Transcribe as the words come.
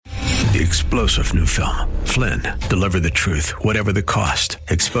The explosive new film, Flynn, deliver the truth, whatever the cost.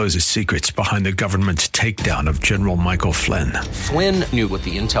 Exposes secrets behind the government's takedown of General Michael Flynn. Flynn knew what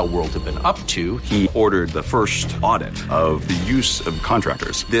the intel world had been up to. He ordered the first audit of the use of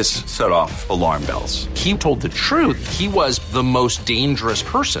contractors. This set off alarm bells. He told the truth. He was the most dangerous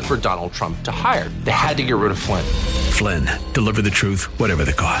person for Donald Trump to hire. They had to get rid of Flynn. Flynn, deliver the truth, whatever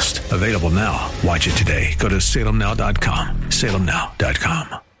the cost. Available now. Watch it today. Go to salemnow.com.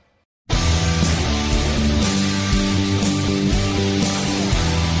 salemnow.com.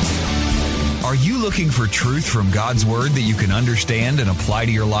 Are you looking for truth from God's Word that you can understand and apply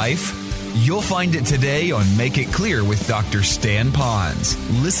to your life? You'll find it today on Make It Clear with Dr. Stan Pons.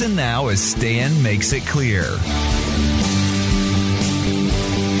 Listen now as Stan makes it clear.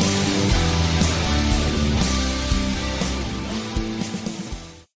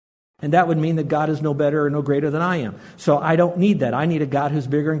 And that would mean that God is no better or no greater than I am. So I don't need that. I need a God who's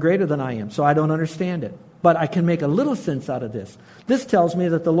bigger and greater than I am. So I don't understand it. But I can make a little sense out of this. This tells me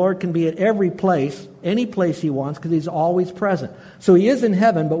that the Lord can be at every place, any place He wants, because He's always present. So He is in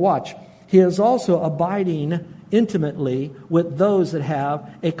heaven, but watch. He is also abiding intimately with those that have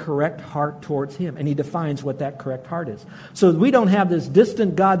a correct heart towards Him. And He defines what that correct heart is. So we don't have this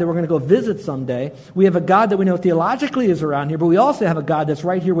distant God that we're going to go visit someday. We have a God that we know theologically is around here, but we also have a God that's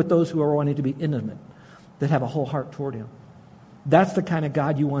right here with those who are wanting to be intimate, that have a whole heart toward Him. That's the kind of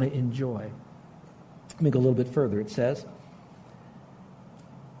God you want to enjoy. Let me go a little bit further. It says,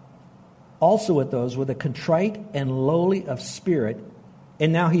 also with those with a contrite and lowly of spirit.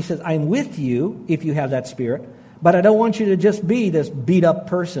 And now He says, I'm with you if you have that spirit, but I don't want you to just be this beat up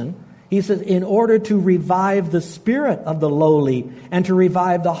person. He says, in order to revive the spirit of the lowly and to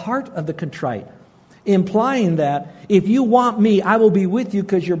revive the heart of the contrite. Implying that if you want me, I will be with you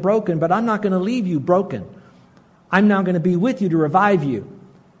because you're broken, but I'm not going to leave you broken. I'm now going to be with you to revive you.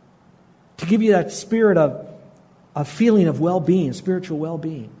 To give you that spirit of a feeling of well-being, spiritual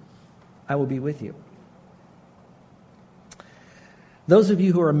well-being. I will be with you. Those of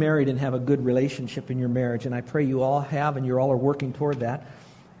you who are married and have a good relationship in your marriage, and I pray you all have, and you all are working toward that.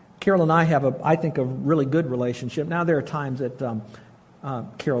 Carol and I have, I think, a really good relationship. Now, there are times that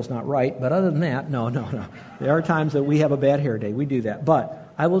Carol's not right, but other than that, no. There are times that we have a bad hair day. We do that.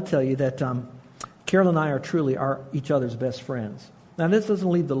 But I will tell you that Carol and I are truly each other's best friends. Now, this doesn't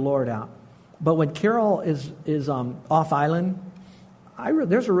leave the Lord out. But when Carol is off island,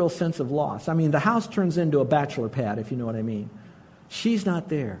 there's a real sense of loss. I mean, the house turns into a bachelor pad, if you know what I mean. She's not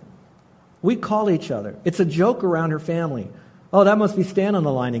there. We call each other. It's a joke around her family. Oh, that must be Stan on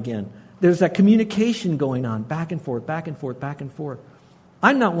the line again. There's that communication going on, back and forth, back and forth, back and forth.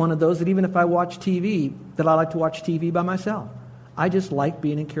 I'm not one of those that even if I watch TV, that I like to watch TV by myself. I just like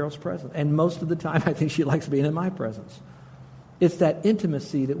being in Carol's presence. And most of the time, I think she likes being in my presence. It's that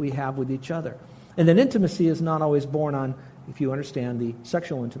intimacy that we have with each other. And that intimacy is not always born on, if you understand, the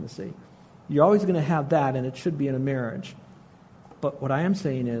sexual intimacy. You're always going to have that, and it should be in a marriage. But what I am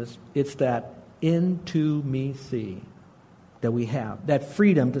saying is, it's that intimacy that we have. That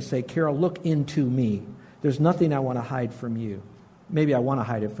freedom to say, Carol, look into me. There's nothing I want to hide from you. Maybe I want to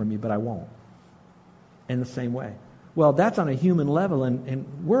hide it from you, but I won't. In the same way. Well, that's on a human level, and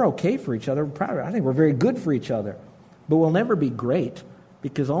we're okay for each other. We're proud of it. I think we're very good for each other. But we'll never be great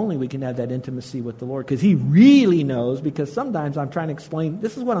because only we can have that intimacy with the Lord. Because He really knows, because sometimes I'm trying to explain,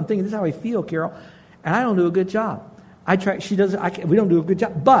 this is what I'm thinking, this is how I feel, Carol, and I don't do a good job. We don't do a good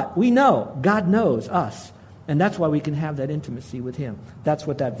job. But we know, God knows us. And that's why we can have that intimacy with Him. That's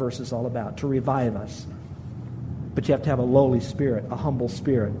what that verse is all about, to revive us. But you have to have a lowly spirit, a humble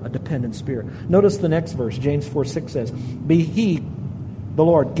spirit, a dependent spirit. Notice the next verse, James 4:6 says, Be He, the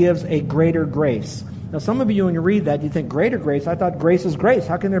Lord, gives a greater grace. Now, some of you, when you read that, you think, greater grace? I thought grace is grace.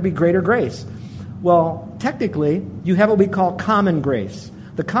 How can there be greater grace? Well, technically, you have what we call common grace.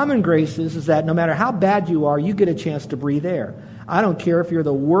 The common grace is that no matter how bad you are, you get a chance to breathe air. I don't care if you're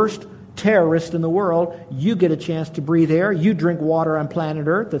the worst terrorist in the world, you get a chance to breathe air. You drink water on planet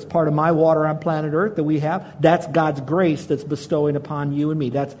Earth. That's part of my water on planet Earth that we have. That's God's grace that's bestowing upon you and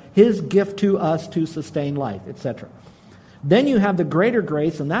me. That's His gift to us to sustain life, etc. Then you have the greater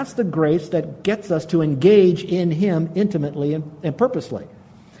grace, and that's the grace that gets us to engage in Him intimately and purposely.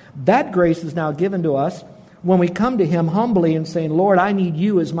 That grace is now given to us when we come to Him humbly and saying, Lord, I need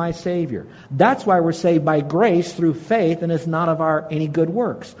You as my Savior. That's why we're saved by grace through faith, and it's not of any good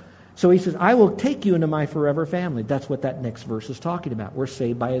works. So He says, I will take you into my forever family. That's what that next verse is talking about. We're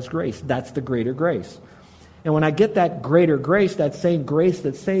saved by His grace. That's the greater grace. And when I get that greater grace, that same grace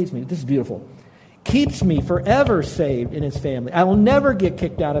that saves me, this is beautiful, keeps me forever saved in His family. I will never get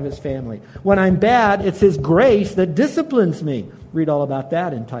kicked out of His family. When I'm bad, it's His grace that disciplines me. Read all about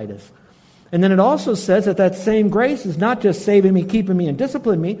that in Titus. And then it also says that that same grace is not just saving me, keeping me, and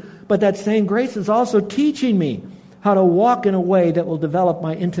disciplining me, but that same grace is also teaching me how to walk in a way that will develop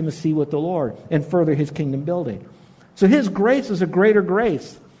my intimacy with the Lord and further His kingdom building. So His grace is a greater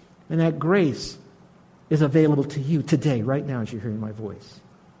grace, and that grace is available to you today, right now, as you're hearing my voice.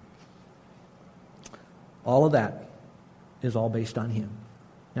 All of that is all based on Him.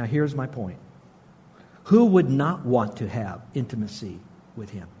 Now, here's my point. Who would not want to have intimacy with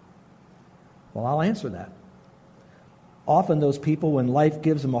Him? Well, I'll answer that. Often those people, when life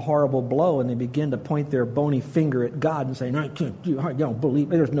gives them a horrible blow and they begin to point their bony finger at God and say, "No, I don't believe,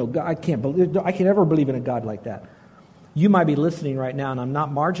 there's no God, I can't ever believe in a God like that." You might be listening right now, and I'm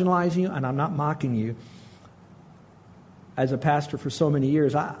not marginalizing you and I'm not mocking you. As a pastor for so many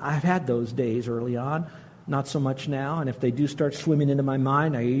years, I've had those days early on, not so much now, and if they do start swimming into my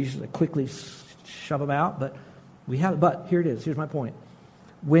mind, I usually quickly shove them out, but here it is, here's my point.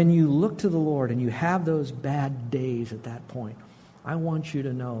 When you look to the Lord and you have those bad days at that point, I want you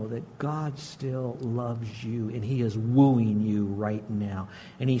to know that God still loves you and He is wooing you right now.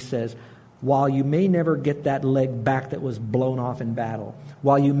 And He says, while you may never get that leg back that was blown off in battle,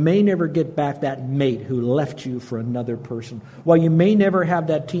 while you may never get back that mate who left you for another person, while you may never have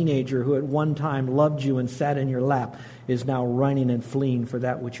that teenager who at one time loved you and sat in your lap is now running and fleeing for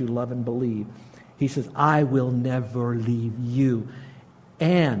that which you love and believe, He says, I will never leave you.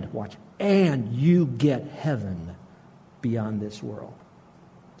 And, watch, and you get heaven beyond this world.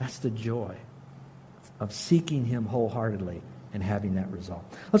 That's the joy of seeking Him wholeheartedly and having that result.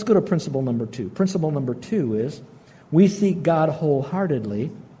 Let's go to principle number 2. Principle number 2 is we seek God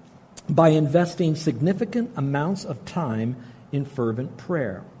wholeheartedly by investing significant amounts of time in fervent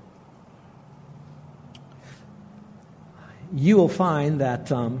prayer. You will find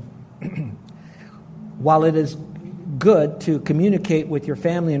that while it is good to communicate with your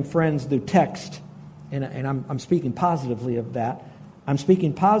family and friends through text, and I'm speaking positively of that. I'm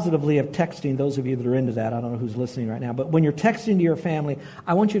speaking positively of texting, those of you that are into that. I don't know who's listening right now. But when you're texting to your family,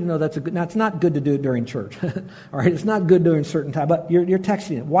 I want you to know now it's not good to do it during church. All right, it's not good during certain time, but you're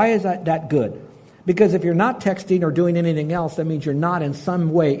texting it. Why is that good? Because if you're not texting or doing anything else, that means you're not in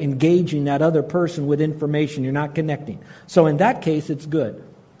some way engaging that other person with information. You're not connecting. So in that case, it's good.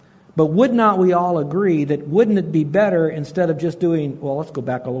 But would not we all agree that wouldn't it be better instead of just doing, well, let's go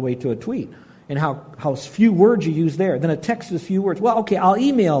back all the way to a tweet and how few words you use there. Then a text is few words. Well, okay, I'll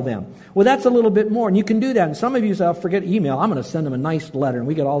email them. Well, that's a little bit more, and you can do that. And some of you say, I'll forget email. I'm going to send them a nice letter, and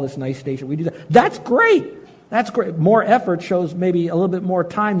we get all this nice station. We do that. That's great. That's great. More effort shows maybe a little bit more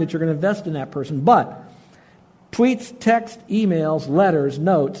time that you're going to invest in that person. But tweets, text, emails, letters,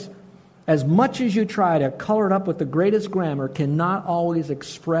 notes, as much as you try to color it up with the greatest grammar, cannot always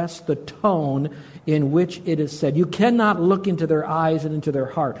express the tone in which it is said. You cannot look into their eyes and into their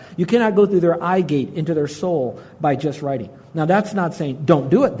heart. You cannot go through their eye gate into their soul by just writing. Now, that's not saying don't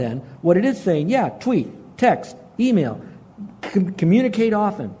do it then. What it is saying, yeah, tweet, text, email, communicate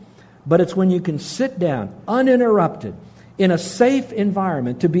often. But it's when you can sit down uninterrupted in a safe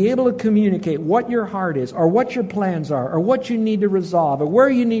environment to be able to communicate what your heart is or what your plans are or what you need to resolve or where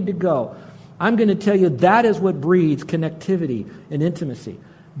you need to go. I'm going to tell you that is what breeds connectivity and intimacy.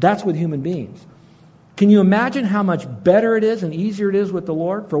 That's with human beings. Can you imagine how much better it is and easier it is with the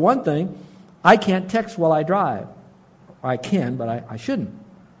Lord? For one thing, I can't text while I drive. I can, but I shouldn't.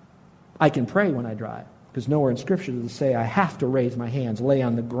 I can pray when I drive. Because nowhere in Scripture does it say I have to raise my hands, lay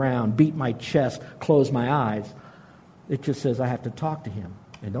on the ground, beat my chest, close my eyes. It just says I have to talk to Him.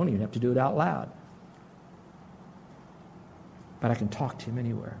 And don't even have to do it out loud. But I can talk to Him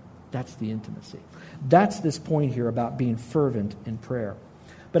anywhere. That's the intimacy. That's this point here about being fervent in prayer.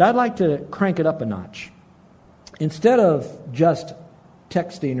 But I'd like to crank it up a notch. Instead of just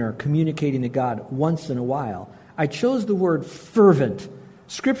texting or communicating to God once in a while, I chose the word fervent.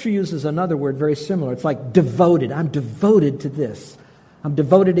 Scripture uses another word very similar. It's like devoted. I'm devoted to this. I'm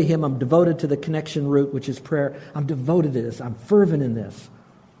devoted to Him. I'm devoted to the connection root, which is prayer. I'm devoted to this. I'm fervent in this.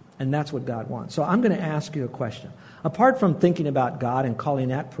 And that's what God wants. So I'm going to ask you a question. Apart from thinking about God and calling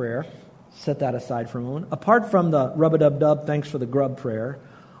that prayer, set that aside for a moment. Apart from the rub-a-dub-dub, thanks for the grub prayer,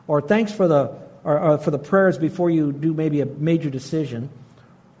 or thanks for the prayers before you do maybe a major decision,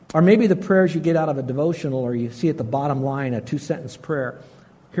 or maybe the prayers you get out of a devotional or you see at the bottom line a 2-sentence prayer,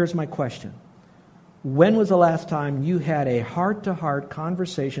 here's my question. When was the last time you had a heart-to-heart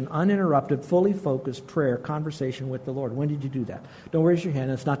conversation, uninterrupted, fully focused prayer conversation with the Lord? When did you do that? Don't raise your hand.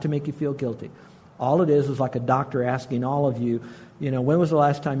 It's not to make you feel guilty. All it is like a doctor asking all of you, when was the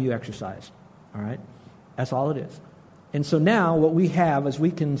last time you exercised? All right? That's all it is. And so now what we have is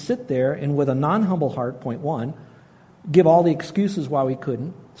we can sit there and with a non-humble heart, point one, give all the excuses why we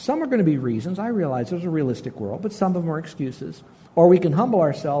couldn't. Some are going to be reasons. I realize there's a realistic world, but some of them are excuses. Or we can humble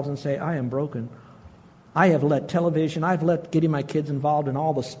ourselves and say, I am broken. I have let television, I've let getting my kids involved in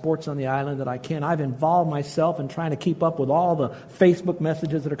all the sports on the island that I can. I've involved myself in trying to keep up with all the Facebook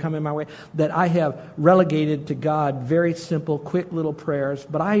messages that are coming my way, that I have relegated to God very simple, quick little prayers.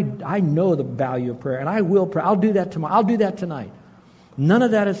 But I know the value of prayer, and I will pray. I'll do that tomorrow. I'll do that tonight. None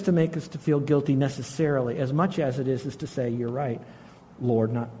of that is to make us to feel guilty necessarily, as much as it is to say, you're right,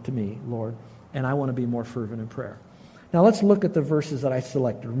 Lord, not to me, Lord. And I want to be more fervent in prayer. Now let's look at the verses that I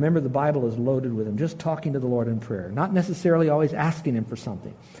selected. Remember, the Bible is loaded with them. Just talking to the Lord in prayer. Not necessarily always asking Him for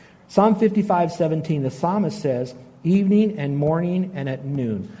something. Psalm 55:17, the psalmist says, evening and morning and at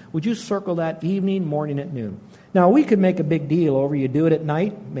noon. Would you circle that? Evening, morning, at noon. Now we could make a big deal over you do it at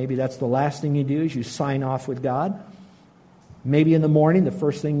night. Maybe that's the last thing you do is you sign off with God. Maybe in the morning, the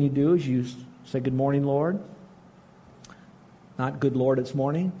first thing you do is you say, good morning, Lord. Not good Lord, it's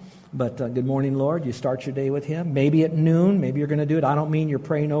morning. But good morning, Lord. You start your day with Him. Maybe at noon, maybe you're going to do it. I don't mean you're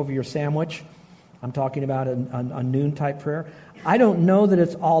praying over your sandwich. I'm talking about a noon-type prayer. I don't know that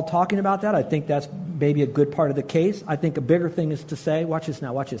it's all talking about that. I think that's maybe a good part of the case. I think a bigger thing is to say, watch this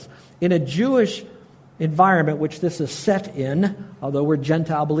now, watch this. In a Jewish environment, which this is set in, although we're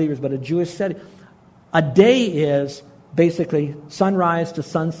Gentile believers, but a Jewish setting, a day is basically sunrise to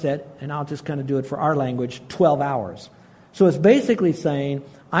sunset, and I'll just kind of do it for our language, 12 hours. So it's basically saying,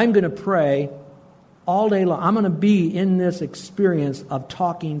 I'm going to pray all day long. I'm going to be in this experience of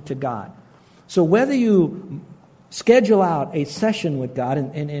talking to God. So whether you schedule out a session with God,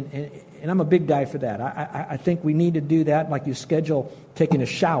 and I'm a big guy for that. I think we need to do that like you schedule taking a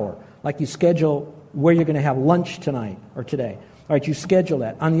shower, like you schedule where you're going to have lunch tonight or today. All right, you schedule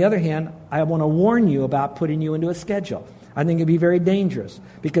that. On the other hand, I want to warn you about putting you into a schedule. I think it'd be very dangerous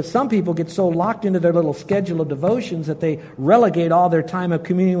because some people get so locked into their little schedule of devotions that they relegate all their time of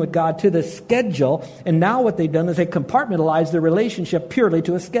communion with God to the schedule, and now what they've done is they compartmentalize their relationship purely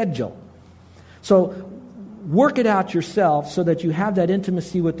to a schedule. So work it out yourself so that you have that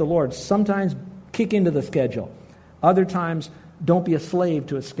intimacy with the Lord. Sometimes kick into the schedule. Other times, don't be a slave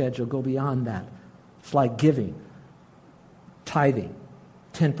to a schedule. Go beyond that. It's like giving, tithing,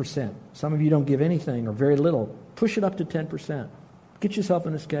 10%. Some of you don't give anything or very little. Push it up to 10%. Get yourself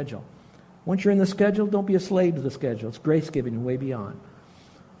in the schedule. Once you're in the schedule, don't be a slave to the schedule. It's grace giving and way beyond.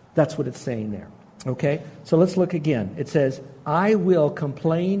 That's what it's saying there. Okay? So let's look again. It says, I will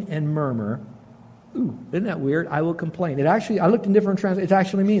complain and murmur. Ooh, isn't that weird? I will complain. It actually, I looked in different translations. It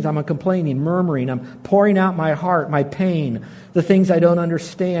actually means I'm complaining, murmuring. I'm pouring out my heart, my pain, the things I don't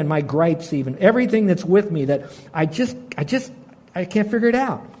understand, my gripes even. Everything that's with me that I can't figure it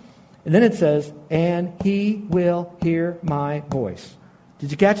out. And then it says, and He will hear my voice.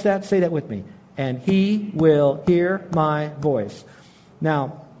 Did you catch that? Say that with me. And He will hear my voice.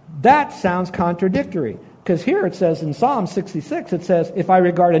 Now, that sounds contradictory. Because here it says in Psalm 66, it says, if I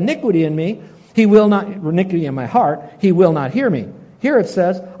regard iniquity in me, He will not, iniquity in my heart, He will not hear me. Here it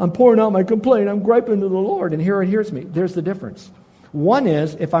says, I'm pouring out my complaint, I'm griping to the Lord, and here it hears me. There's the difference. One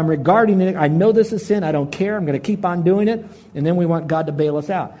is, if I'm regarding it, I know this is sin, I don't care, I'm going to keep on doing it, and then we want God to bail us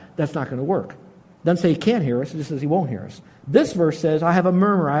out. That's not going to work. It doesn't say He can't hear us, it just says He won't hear us. This verse says, I have a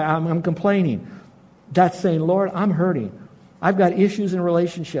murmur, I'm complaining. That's saying, Lord, I'm hurting. I've got issues in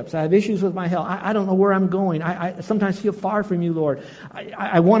relationships. I have issues with my health. I don't know where I'm going. I sometimes feel far from you, Lord.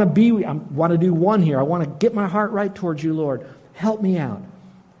 I want to do one here. I want to get my heart right towards you, Lord. Help me out.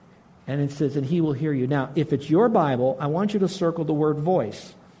 And it says, and He will hear you. Now, if it's your Bible, I want you to circle the word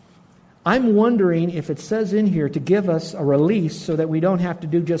voice. I'm wondering if it says in here to give us a release so that we don't have to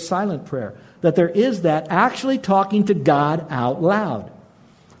do just silent prayer. That there is that actually talking to God out loud.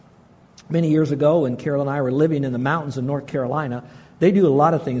 Many years ago, when Carol and I were living in the mountains of North Carolina, they do a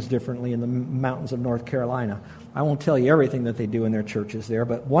lot of things differently in the mountains of North Carolina. I won't tell you everything that they do in their churches there,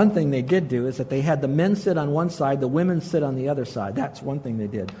 but one thing they did do is that they had the men sit on one side, the women sit on the other side. That's one thing they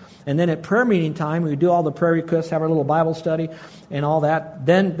did. And then at prayer meeting time, we do all the prayer requests, have our little Bible study and all that.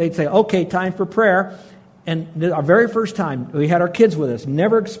 Then they'd say, okay, time for prayer. And our very first time, we had our kids with us,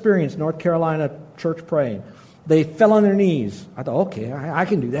 never experienced North Carolina church praying. They fell on their knees. I thought, okay, I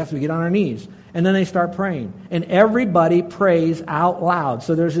can do that. So we get on our knees. And then they start praying. And everybody prays out loud.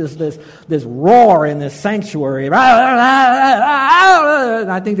 So there's this roar in this sanctuary. And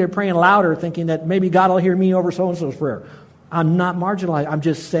I think they're praying louder, thinking that maybe God will hear me over so-and-so's prayer. I'm not marginalized. I'm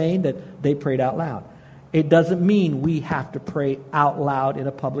just saying that they prayed out loud. It doesn't mean we have to pray out loud in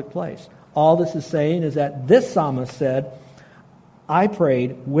a public place. All this is saying is that this psalmist said, I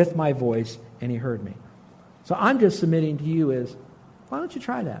prayed with my voice and He heard me. So I'm just submitting to you is, why don't you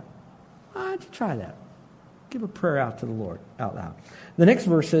try that? Why don't you try that? Give a prayer out to the Lord out loud. The next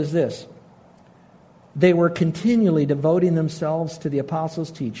verse says this. They were continually devoting themselves to the apostles'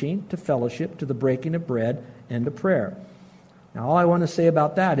 teaching, to fellowship, to the breaking of bread, and to prayer. Now, all I want to say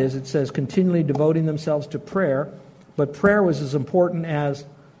about that is it says continually devoting themselves to prayer, but prayer was as important as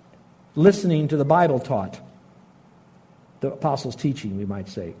listening to the Bible taught. The apostles' teaching, we might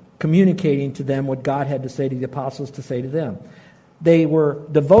say. Communicating to them what God had to say to the apostles to say to them. They were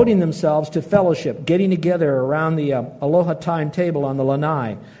devoting themselves to fellowship, getting together around the Aloha time table on the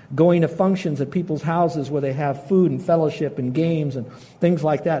lanai, going to functions at people's houses where they have food and fellowship and games and things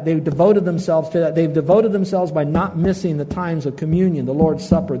like that. They devoted themselves to that. They've devoted themselves by not missing the times of communion, the Lord's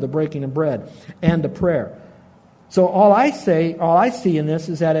Supper, the breaking of bread, and to prayer. So all I see in this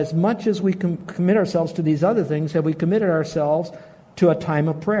is that as much as we commit ourselves to these other things, have we committed ourselves to a time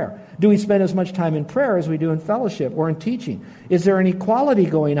of prayer? Do we spend as much time in prayer as we do in fellowship or in teaching? Is there an equality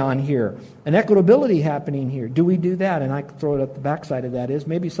going on here? An equitability happening here? Do we do that? And I throw it up the backside of that is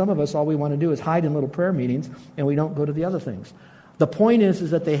maybe some of us, all we want to do is hide in little prayer meetings and we don't go to the other things. The point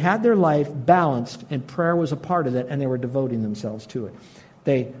is that they had their life balanced and prayer was a part of it and they were devoting themselves to it.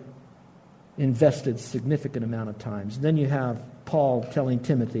 They invested significant amount of times. Then you have Paul telling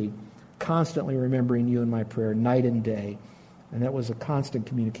Timothy, constantly remembering you in my prayer night and day. And that was a constant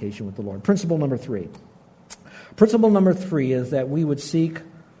communication with the Lord. Principle number 3. Principle number 3 is that we would seek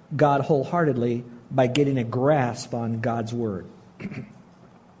God wholeheartedly by getting a grasp on God's Word.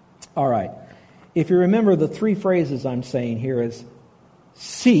 All right. If you remember the 3 phrases I'm saying here is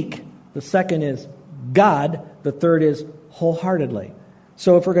seek, the second is God, the third is wholeheartedly.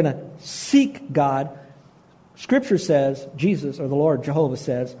 So if we're going to seek God, Scripture says, Jesus or the Lord Jehovah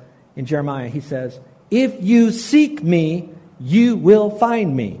says in Jeremiah, he says, if you seek me, you will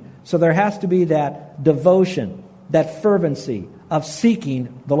find me. So there has to be that devotion, that fervency of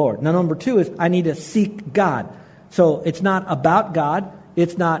seeking the Lord. Now, number 2 is I need to seek God. So it's not about God.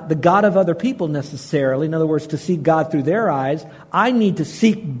 It's not the God of other people necessarily. In other words, to see God through their eyes. I need to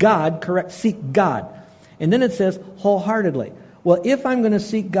seek God, seek God. And then it says wholeheartedly. Well, if I'm going to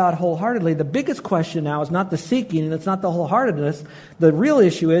seek God wholeheartedly, the biggest question now is not the seeking and it's not the wholeheartedness. The real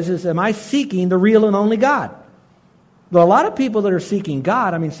issue is am I seeking the real and only God? But a lot of people that are seeking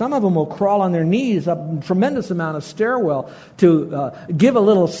God, I mean, some of them will crawl on their knees up a tremendous amount of stairwell to give a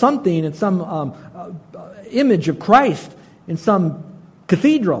little something in some image of Christ in some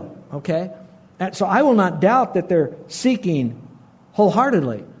cathedral, okay? And so I will not doubt that they're seeking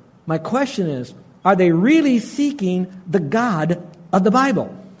wholeheartedly. My question is, are they really seeking the God of the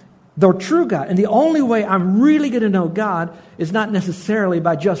Bible? The true God. And the only way I'm really going to know God is not necessarily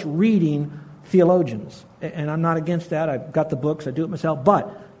by just reading theologians. And I'm not against that. I've got the books. I do it myself.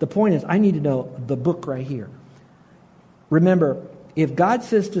 But the point is, I need to know the book right here. Remember, if God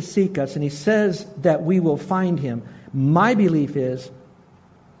says to seek us and He says that we will find Him, my belief is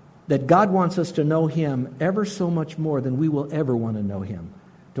that God wants us to know Him ever so much more than we will ever want to know Him.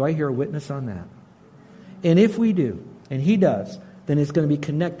 Do I hear a witness on that? And if we do, and He does, then it's going to be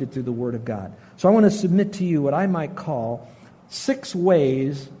connected through the Word of God. So I want to submit to you what I might call 6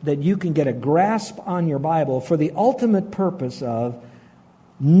 ways that you can get a grasp on your Bible for the ultimate purpose of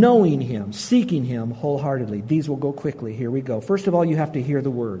knowing Him, seeking Him wholeheartedly. These will go quickly. Here we go. First of all, you have to hear the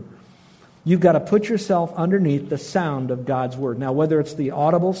Word. You've got to put yourself underneath the sound of God's Word. Now, whether it's the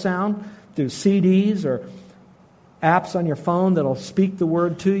audible sound through CDs or apps on your phone that'll speak the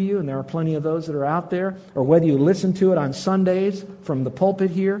Word to you, and there are plenty of those that are out there, or whether you listen to it on Sundays from the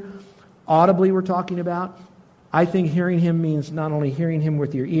pulpit here, audibly we're talking about. I think hearing Him means not only hearing Him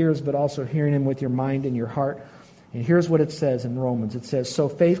with your ears, but also hearing Him with your mind and your heart. And here's what it says in Romans. It says, so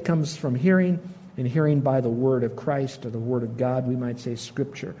faith comes from hearing, and hearing by the Word of Christ, or the Word of God, we might say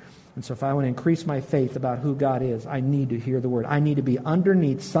Scripture. And so if I want to increase my faith about who God is, I need to hear the Word. I need to be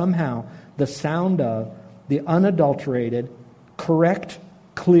underneath somehow the sound of the unadulterated, correct,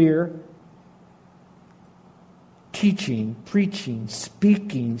 clear teaching, preaching,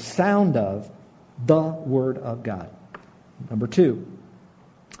 speaking sound of the Word of God. Number 2,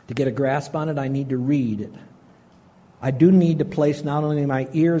 to get a grasp on it, I need to read it. I do need to place not only my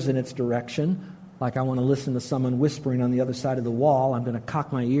ears in its direction, like I want to listen to someone whispering on the other side of the wall. I'm going to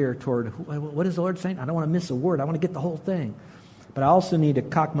cock my ear toward, what is the Lord saying? I don't want to miss a word. I want to get the whole thing. But I also need to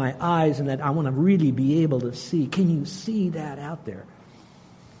cock my eyes in that I want to really be able to see. Can you see that out there?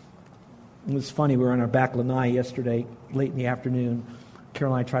 It was funny. We were on our back lanai yesterday, late in the afternoon.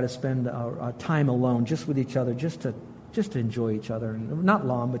 Carol and I try to spend time alone, just with each other, just to enjoy each other. And not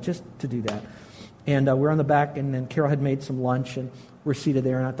long, but just to do that. And we're on the back, and then Carol had made some lunch, and we're seated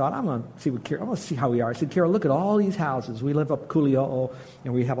there. And I thought, I want to see how we are. I said, Carol, look at all these houses. We live up Kuli'o'o,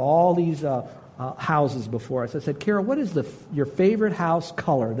 and we have all these houses before us. I said, Carol, what is your favorite house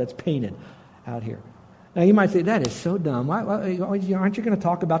color that's painted out here? Now, you might say, that is so dumb. Aren't you going to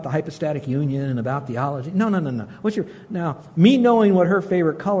talk about the hypostatic union and about theology? No. Now, me knowing what her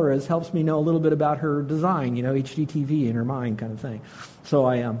favorite color is helps me know a little bit about her design, HGTV in her mind kind of thing.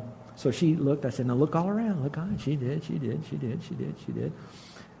 So she looked. I said, now look all around. Look on. She did.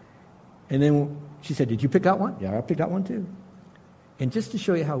 And then she said, did you pick out one? Yeah, I picked out one too. And just to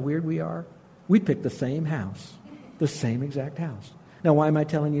show you how weird we are, we picked the same house, the same exact house. Now, why am I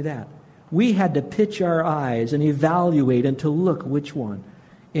telling you that? We had to pitch our eyes and evaluate and to look which one.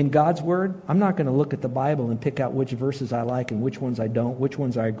 In God's Word, I'm not going to look at the Bible and pick out which verses I like and which ones I don't, which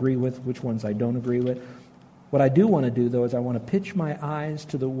ones I agree with, which ones I don't agree with. What I do want to do, though, is I want to pitch my eyes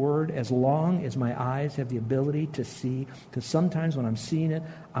to the Word as long as my eyes have the ability to see, because sometimes when I'm seeing it,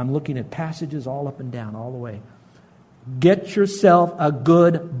 I'm looking at passages all up and down, all the way. Get yourself a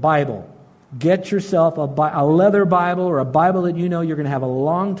good Bible. Get yourself a leather Bible or a Bible that you know you're going to have a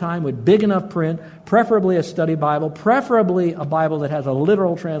long time with big enough print, preferably a study Bible, preferably a Bible that has a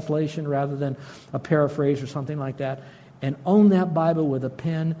literal translation rather than a paraphrase or something like that, and own that Bible with a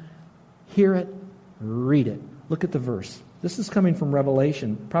pen, hear it, read it. Look at the verse. This is coming from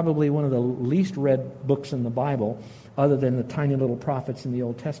Revelation, probably one of the least read books in the Bible, other than the tiny little prophets in the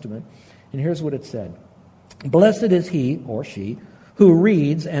Old Testament. And here's what it said. Blessed is he, or she, who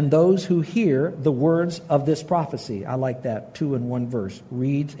reads and those who hear the words of this prophecy. I like that, 2 in 1 verse.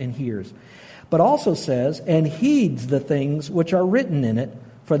 Reads and hears. But also says, and heeds the things which are written in it,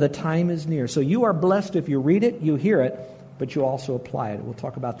 for the time is near. So you are blessed if you read it, you hear it, but you also apply it. We'll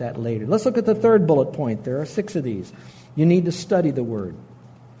talk about that later. Let's look at the third bullet point. There are 6 of these. You need to study the Word.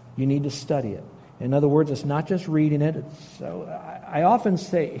 You need to study it. In other words, it's not just reading it. I often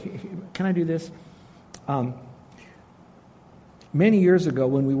say, can I do this? Many years ago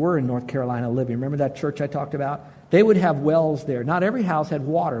when we were in North Carolina living, remember that church I talked about? They would have wells there. Not every house had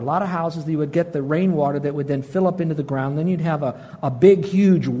water. A lot of houses, you would get the rainwater that would then fill up into the ground. Then you'd have a big,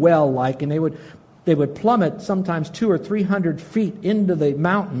 huge well-like, and they would plummet sometimes 200 or 300 feet into the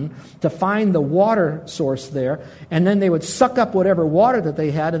mountain to find the water source there. And then they would suck up whatever water that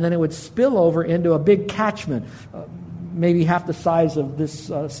they had, and then it would spill over into a big catchment, maybe half the size of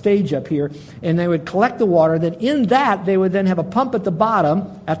this stage up here, and they would collect the water. Then in that, they would then have a pump at the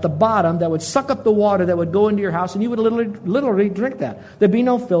bottom that would suck up the water that would go into your house, and you would literally drink that. There'd be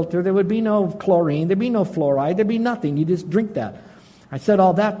no filter, there would be no chlorine, there'd be no fluoride, there'd be nothing. You just drink that. I said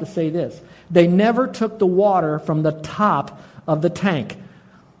all that to say this. They never took the water from the top of the tank.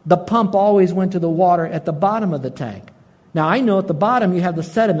 The pump always went to the water at the bottom of the tank. Now, I know at the bottom you have the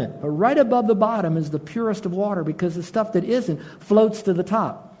sediment, but right above the bottom is the purest of water because the stuff that isn't floats to the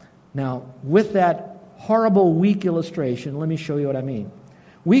top. Now, with that horrible, weak illustration, let me show you what I mean.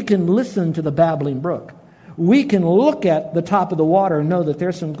 We can listen to the babbling brook. We can look at the top of the water and know that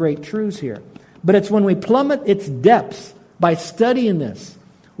there's some great truths here. But it's when we plummet its depths by studying this,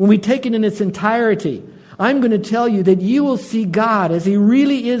 when we take it in its entirety, I'm going to tell you that you will see God as He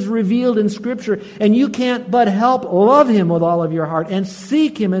really is revealed in Scripture, and you can't but help love Him with all of your heart and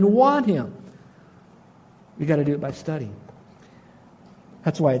seek Him and want Him. You've got to do it by studying.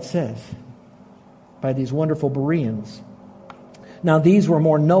 That's why it says, by these wonderful Bereans. Now these were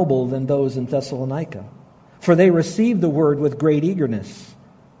more noble than those in Thessalonica, for they received the word with great eagerness.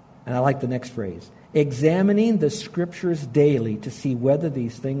 And I like the next phrase, examining the Scriptures daily to see whether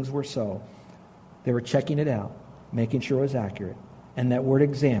these things were so. They were checking it out, making sure it was accurate. And that word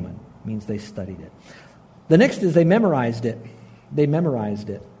examine means they studied it. The next is they memorized it. They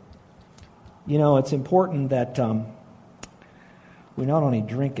memorized it. You know, it's important that we not only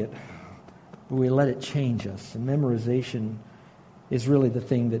drink it, but we let it change us. And memorization is really the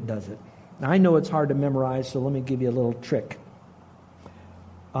thing that does it. Now, I know it's hard to memorize, so let me give you a little trick.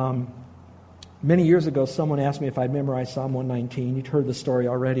 Many years ago, someone asked me if I'd memorized Psalm 119. You'd heard the story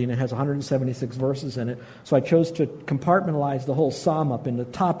already, and it has 176 verses in it. So I chose to compartmentalize the whole psalm up into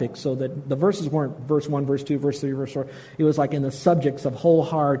topics so that the verses weren't verse 1, verse 2, verse 3, verse 4. It was like in the subjects of whole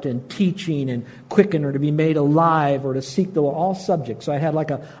heart and teaching and quicken or to be made alive or to seek the Lord, all subjects. So I had like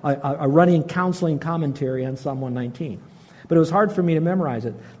a running counseling commentary on Psalm 119. But it was hard for me to memorize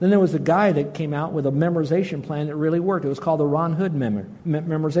it. Then there was a guy that came out with a memorization plan that really worked. It was called the Ron Hood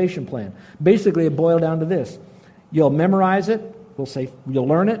memorization plan. Basically, it boiled down to this. You'll memorize it. We'll say, you'll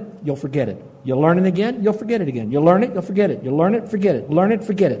learn it, you'll forget it. You'll learn it again, you'll forget it again. You'll learn it, you'll forget it. You'll learn it, forget it. Learn it,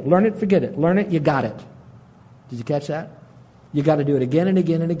 forget it. Learn it, forget it. Learn it, you got it. Did you catch that? You got to do it again and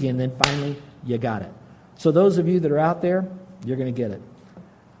again and again, then finally, you got it. So those of you that are out there, you're going to get it.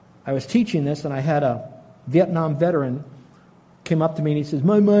 I was teaching this, and I had a Vietnam veteran came up to me and he says,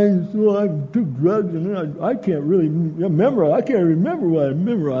 my mind is so I took drugs and I can't really memorize. I can't remember what I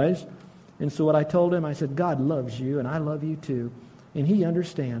memorized. And so what I told him, I said, God loves you and I love you too. And he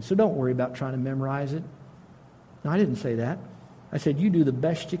understands. So don't worry about trying to memorize it. No, I didn't say that. I said, you do the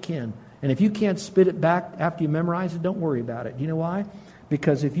best you can. And if you can't spit it back after you memorize it, don't worry about it. You know why?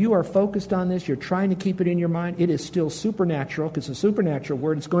 Because if you are focused on this, you're trying to keep it in your mind, it is still supernatural, because it's a supernatural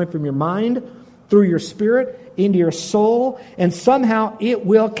word. It's going from your mind through your spirit into your soul, and somehow it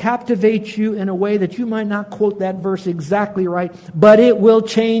will captivate you in a way that you might not quote that verse exactly right, but it will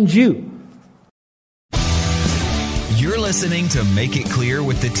change you. You're listening to Make It Clear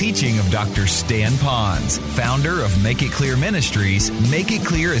with the teaching of Dr. Stan Ponz, founder of Make It Clear Ministries. Make It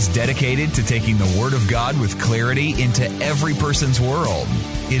Clear is dedicated to taking the Word of God with clarity into every person's world.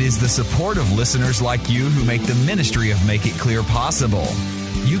 It is the support of listeners like you who make the ministry of Make It Clear possible.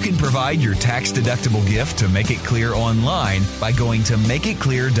 You can provide your tax-deductible gift to Make It Clear online by going to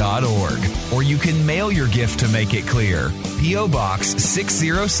makeitclear.org, or you can mail your gift to Make It Clear, P.O. Box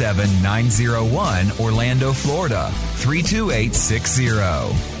 607901, Orlando, Florida 32860.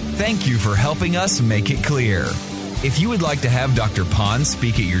 Thank you for helping us make it clear. If you would like to have Dr. Ponz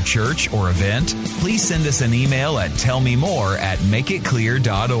speak at your church or event, please send us an email at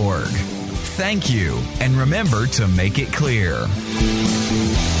tellmemore@makeitclear.org. Thank you, and remember to make it clear.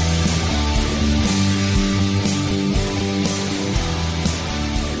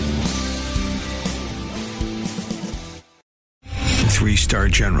 Three-star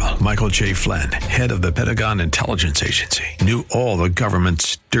General Michael J. Flynn, head of the Pentagon Intelligence Agency, knew all the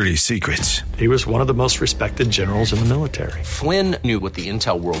government's dirty secrets. He was one of the most respected generals in the military. Flynn knew what the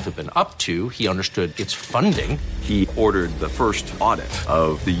intel world had been up to. He understood its funding. He ordered the first audit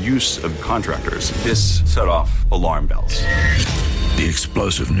of the use of contractors. This set off alarm bells. The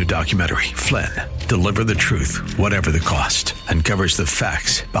explosive new documentary, Flynn, Deliver the Truth, Whatever the Cost, uncovers the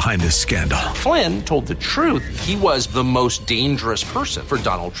facts behind this scandal. Flynn told the truth. He was the most dangerous person for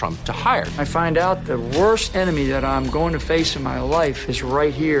Donald Trump to hire. I find out the worst enemy that I'm going to face in my life is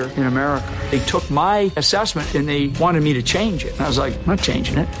right here in America. They took my assessment and they wanted me to change it. And I was like, I'm not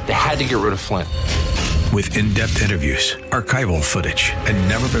changing it. They had to get rid of Flynn. With in-depth interviews, archival footage, and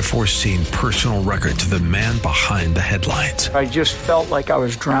never-before-seen personal records of the man behind the headlines. I just felt like I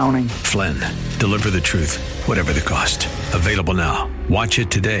was drowning. Flynn, Deliver the Truth, Whatever the Cost. Available now. Watch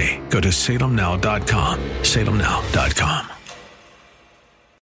it today. Go to salemnow.com. salemnow.com.